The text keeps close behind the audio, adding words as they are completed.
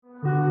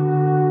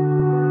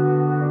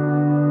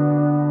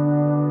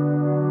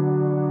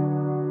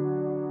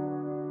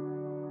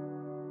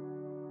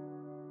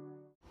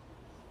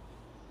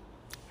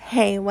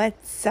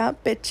what's up?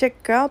 It's your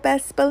girl,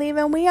 Best Believe,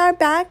 and we are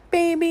back,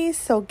 baby.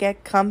 So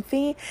get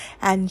comfy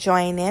and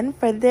join in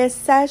for this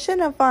session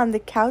of On the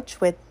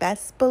Couch with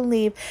Best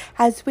Believe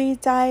as we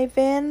dive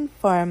in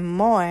for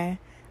more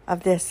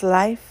of this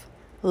life,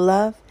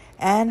 love,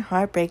 and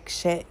heartbreak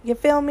shit. You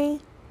feel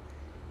me?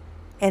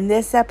 In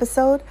this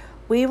episode,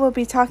 we will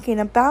be talking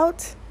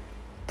about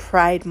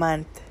Pride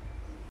Month.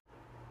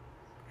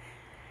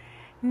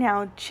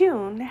 Now,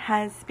 June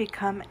has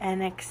become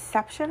an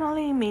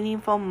exceptionally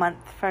meaningful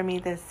month for me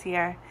this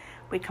year.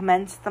 We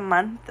commenced the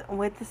month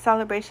with the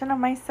celebration of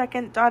my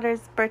second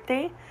daughter's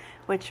birthday,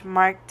 which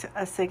marked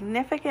a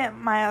significant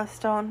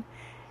milestone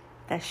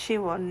that she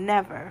will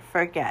never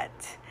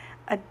forget.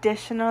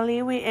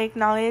 Additionally, we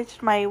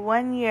acknowledged my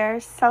 1-year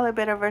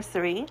celibate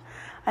anniversary,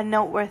 a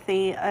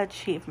noteworthy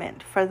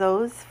achievement for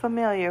those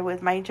familiar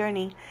with my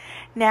journey.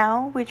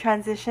 Now we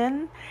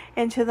transition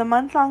into the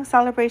month-long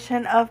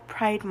celebration of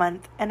Pride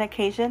Month, an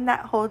occasion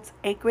that holds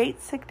a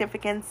great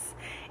significance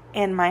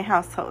in my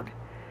household.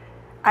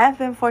 I have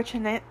been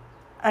fortunate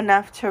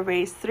enough to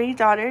raise 3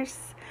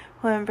 daughters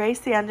who embrace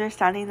the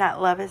understanding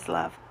that love is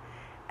love,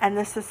 and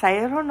the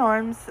societal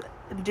norms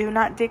do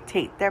not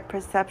dictate their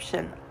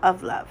perception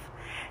of love.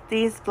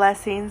 These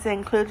blessings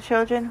include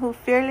children who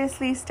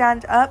fearlessly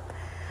stand up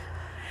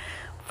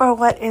for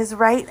what is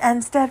right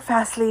and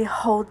steadfastly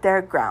hold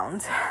their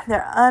ground.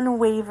 Their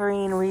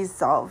unwavering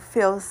resolve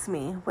fills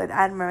me with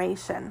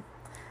admiration.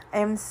 I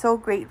am so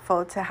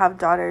grateful to have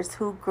daughters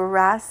who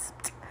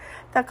grasped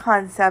the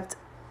concept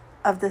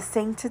of the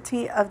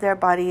sanctity of their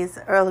bodies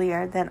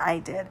earlier than I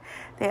did.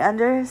 They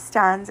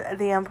understand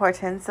the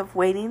importance of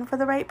waiting for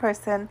the right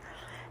person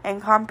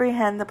and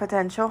comprehend the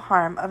potential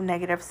harm of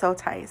negative soul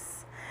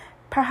ties.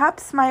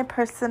 Perhaps my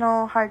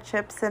personal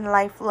hardships in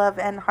life, love,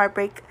 and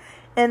heartbreak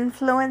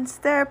influence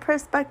their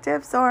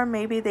perspectives, or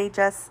maybe they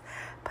just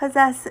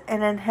possess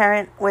an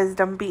inherent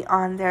wisdom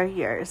beyond their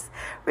years.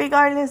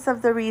 Regardless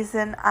of the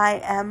reason, I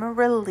am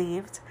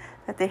relieved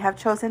that they have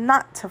chosen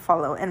not to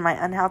follow in my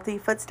unhealthy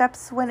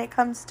footsteps when it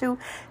comes to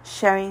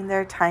sharing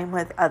their time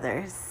with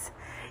others.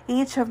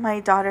 Each of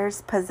my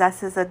daughters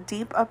possesses a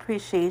deep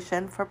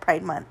appreciation for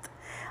Pride Month.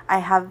 I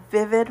have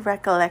vivid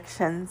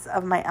recollections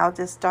of my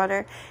eldest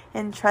daughter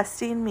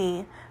entrusting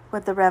me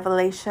with the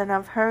revelation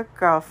of her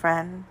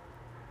girlfriend.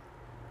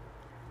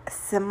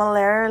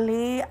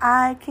 Similarly,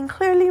 I can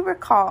clearly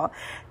recall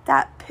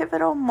that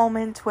pivotal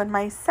moment when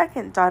my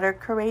second daughter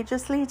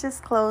courageously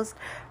disclosed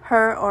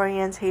her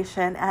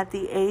orientation at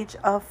the age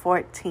of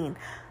 14.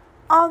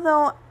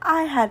 Although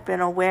I had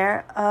been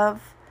aware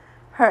of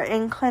her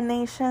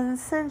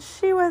inclinations since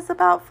she was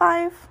about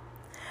 5.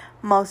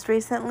 Most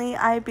recently,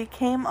 I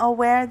became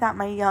aware that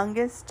my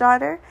youngest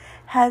daughter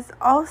has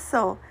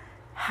also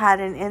had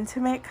an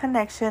intimate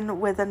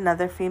connection with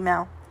another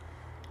female.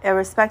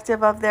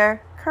 Irrespective of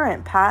their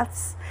current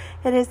paths,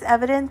 it is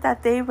evident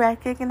that they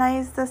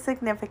recognize the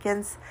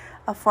significance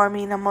of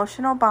forming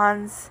emotional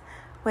bonds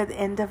with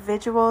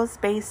individuals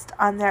based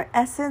on their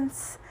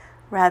essence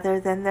rather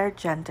than their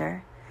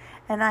gender,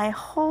 and I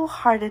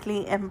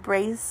wholeheartedly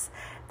embrace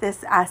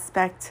this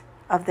aspect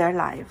of their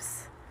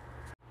lives.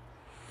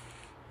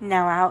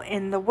 Now out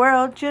in the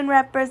world, June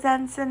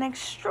represents an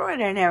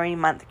extraordinary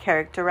month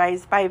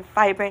characterized by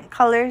vibrant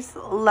colors,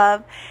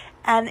 love,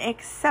 and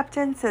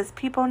acceptance as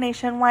people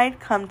nationwide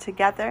come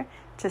together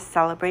to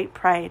celebrate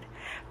Pride.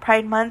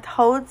 Pride Month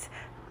holds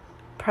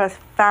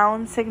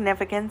profound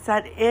significance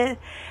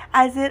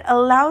as it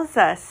allows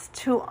us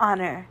to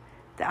honor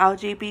the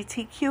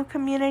LGBTQ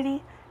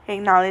community,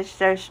 acknowledge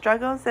their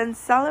struggles, and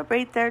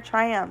celebrate their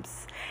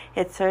triumphs.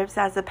 It serves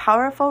as a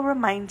powerful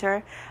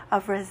reminder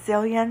of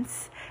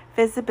resilience,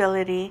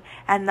 visibility,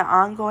 and the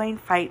ongoing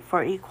fight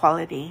for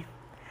equality.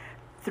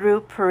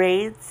 Through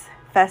parades,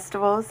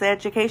 festivals,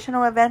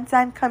 educational events,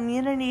 and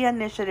community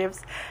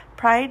initiatives,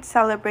 Pride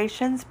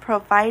celebrations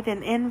provide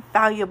an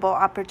invaluable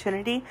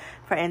opportunity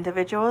for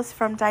individuals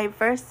from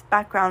diverse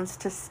backgrounds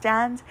to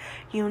stand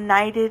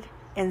united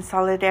in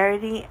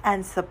solidarity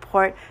and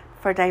support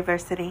for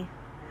diversity.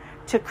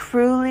 To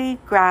truly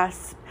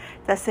grasp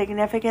the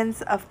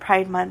significance of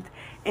Pride Month,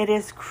 it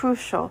is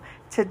crucial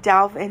to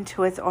delve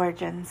into its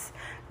origins.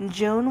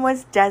 June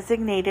was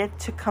designated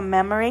to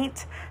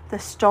commemorate the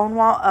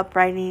Stonewall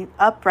Uprising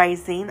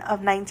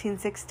of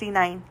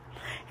 1969,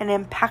 an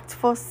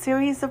impactful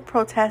series of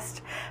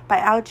protests by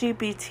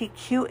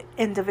LGBTQ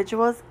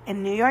individuals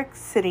in New York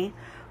City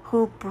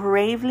who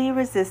bravely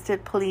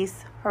resisted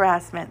police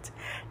harassment.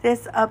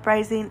 This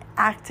uprising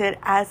acted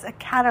as a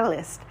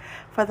catalyst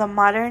for the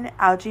modern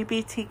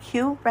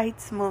LGBTQ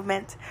rights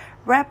movement,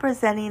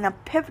 representing a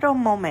pivotal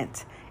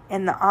moment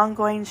in the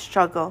ongoing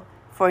struggle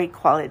for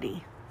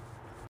equality.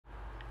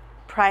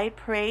 Pride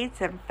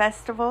parades and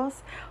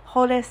festivals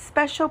hold a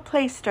special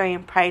place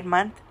during Pride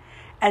Month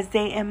as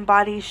they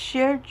embody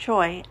sheer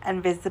joy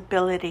and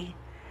visibility.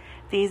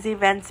 These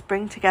events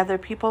bring together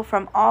people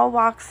from all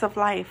walks of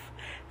life,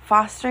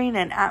 fostering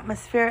an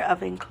atmosphere of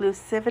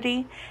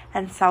inclusivity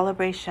and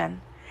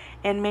celebration.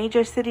 In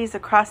major cities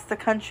across the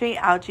country,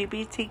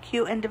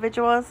 LGBTQ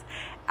individuals,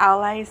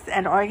 allies,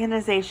 and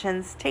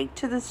organizations take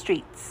to the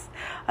streets,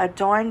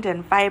 adorned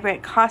in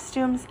vibrant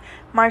costumes,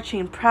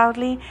 marching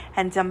proudly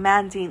and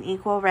demanding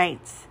equal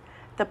rights.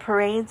 The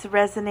parades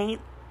resonate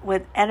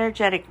with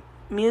energetic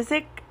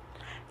music,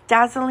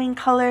 dazzling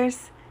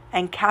colors,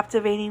 and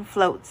captivating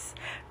floats,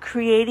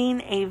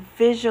 creating a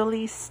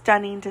visually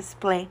stunning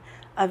display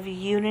of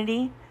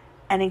unity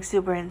and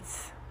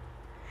exuberance.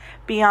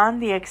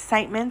 Beyond the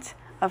excitement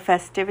of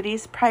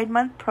festivities, Pride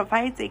Month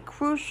provides a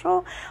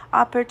crucial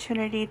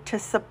opportunity to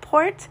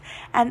support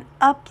and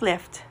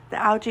uplift the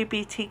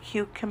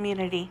LGBTQ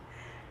community.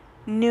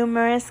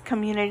 Numerous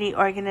community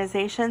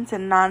organizations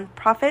and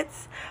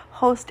nonprofits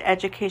host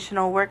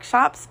educational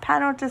workshops,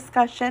 panel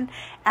discussion,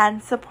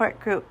 and support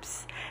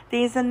groups.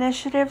 These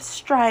initiatives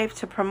strive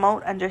to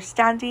promote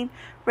understanding,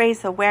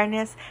 raise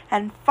awareness,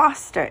 and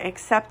foster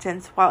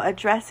acceptance while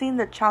addressing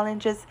the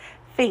challenges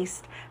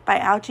faced by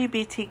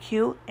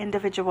LGBTQ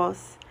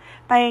individuals.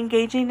 By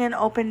engaging in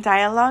open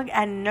dialogue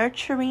and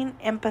nurturing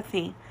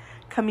empathy,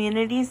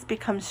 communities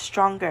become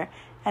stronger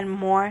and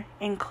more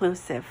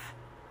inclusive.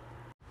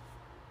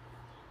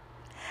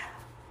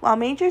 While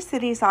major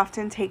cities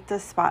often take the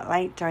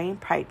spotlight during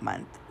Pride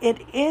Month,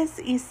 it is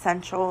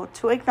essential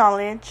to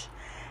acknowledge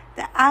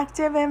the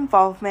active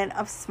involvement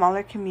of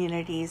smaller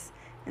communities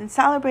in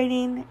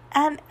celebrating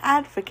and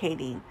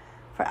advocating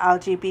for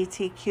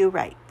LGBTQ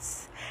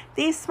rights.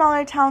 These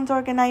smaller towns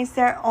organize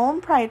their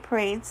own pride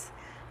parades,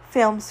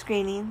 film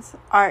screenings,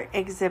 art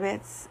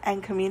exhibits,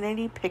 and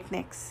community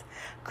picnics,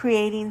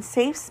 creating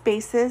safe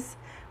spaces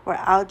where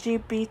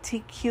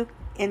LGBTQ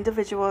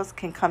individuals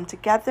can come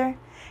together,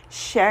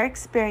 share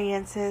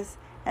experiences,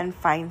 and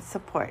find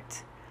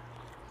support.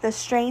 The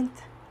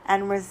strength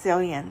and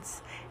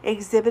resilience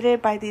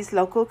exhibited by these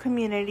local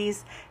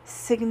communities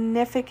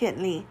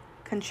significantly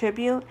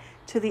contribute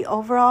to the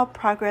overall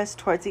progress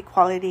towards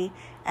equality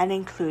and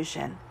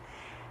inclusion.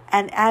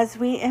 And as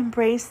we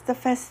embrace the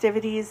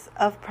festivities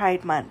of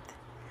Pride Month,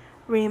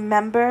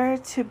 remember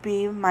to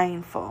be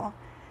mindful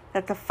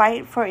that the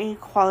fight for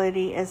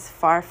equality is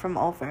far from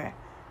over.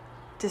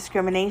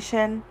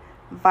 Discrimination,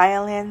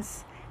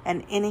 violence,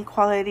 and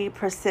inequality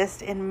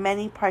persist in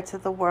many parts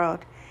of the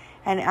world,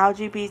 and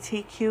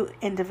LGBTQ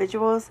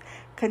individuals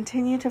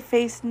continue to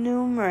face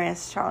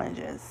numerous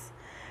challenges.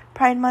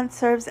 Pride Month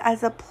serves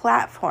as a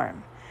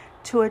platform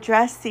to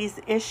address these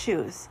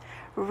issues,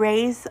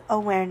 raise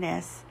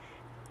awareness,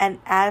 and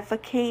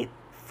advocate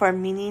for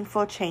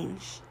meaningful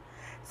change.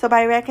 So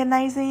by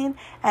recognizing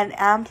and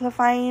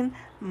amplifying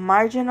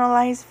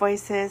marginalized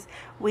voices,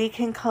 we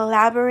can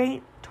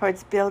collaborate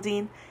towards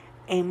building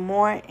a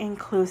more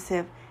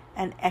inclusive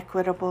and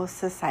equitable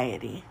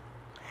society.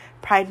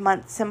 Pride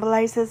Month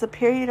symbolizes a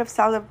period of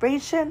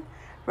celebration,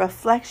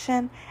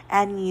 reflection,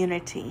 and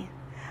unity,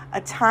 a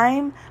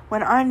time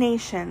when our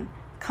nation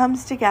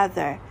comes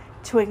together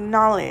to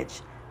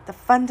acknowledge the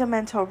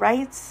fundamental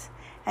rights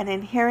and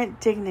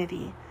inherent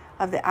dignity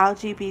of the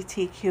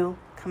LGBTQ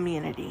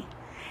community.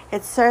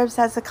 It serves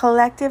as a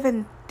collective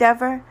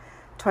endeavor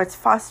towards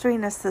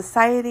fostering a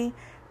society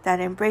that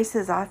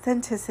embraces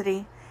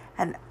authenticity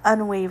and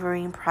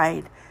unwavering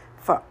pride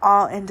for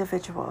all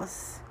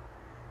individuals.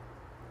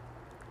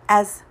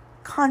 As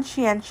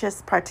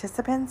conscientious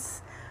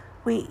participants,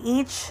 we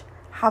each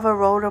have a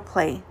role to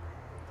play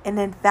in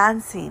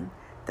advancing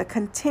the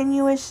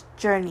continuous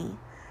journey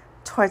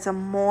towards a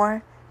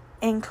more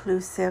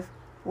inclusive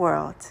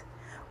world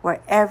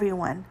where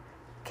everyone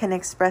can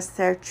express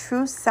their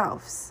true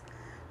selves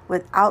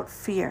without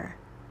fear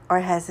or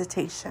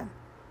hesitation.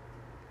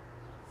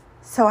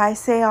 So I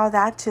say all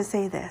that to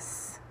say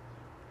this.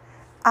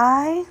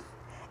 I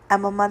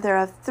am a mother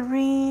of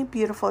 3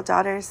 beautiful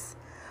daughters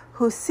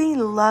who see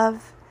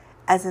love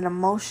as an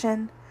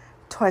emotion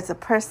towards a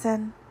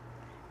person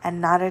and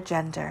not a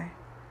gender.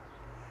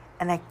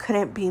 And I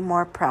couldn't be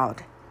more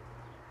proud.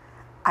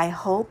 I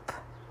hope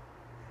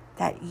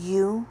that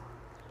you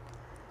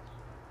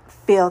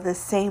feel the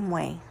same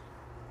way.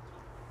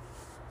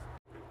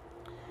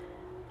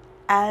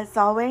 As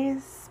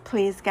always,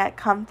 please get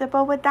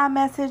comfortable with that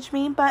message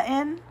me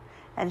button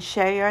and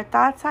share your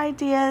thoughts,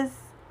 ideas,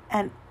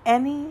 and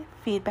any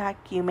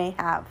feedback you may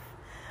have.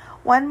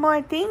 One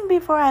more thing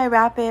before I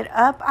wrap it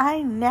up,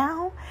 I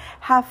now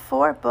have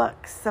 4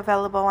 books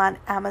available on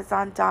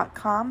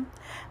Amazon.com.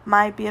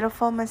 My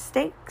Beautiful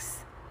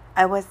Mistakes,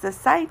 I Was the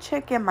Side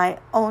Chick in My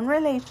Own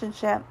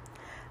Relationship,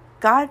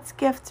 God's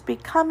Gift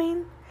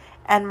Becoming,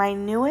 and my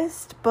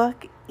newest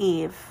book,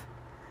 Eve.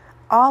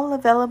 All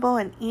available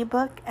in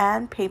ebook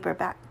and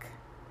paperback.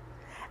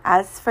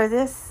 As for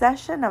this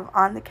session of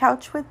On the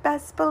Couch with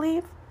Best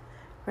Believe,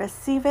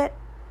 receive it,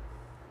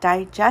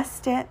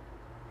 digest it,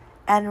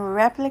 and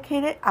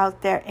replicate it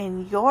out there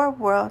in your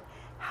world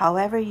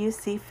however you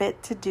see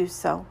fit to do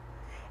so.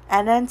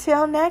 And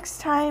until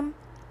next time,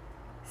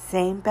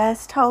 same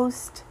best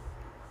host,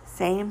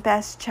 same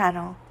best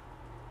channel.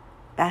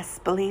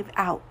 Best Believe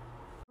out.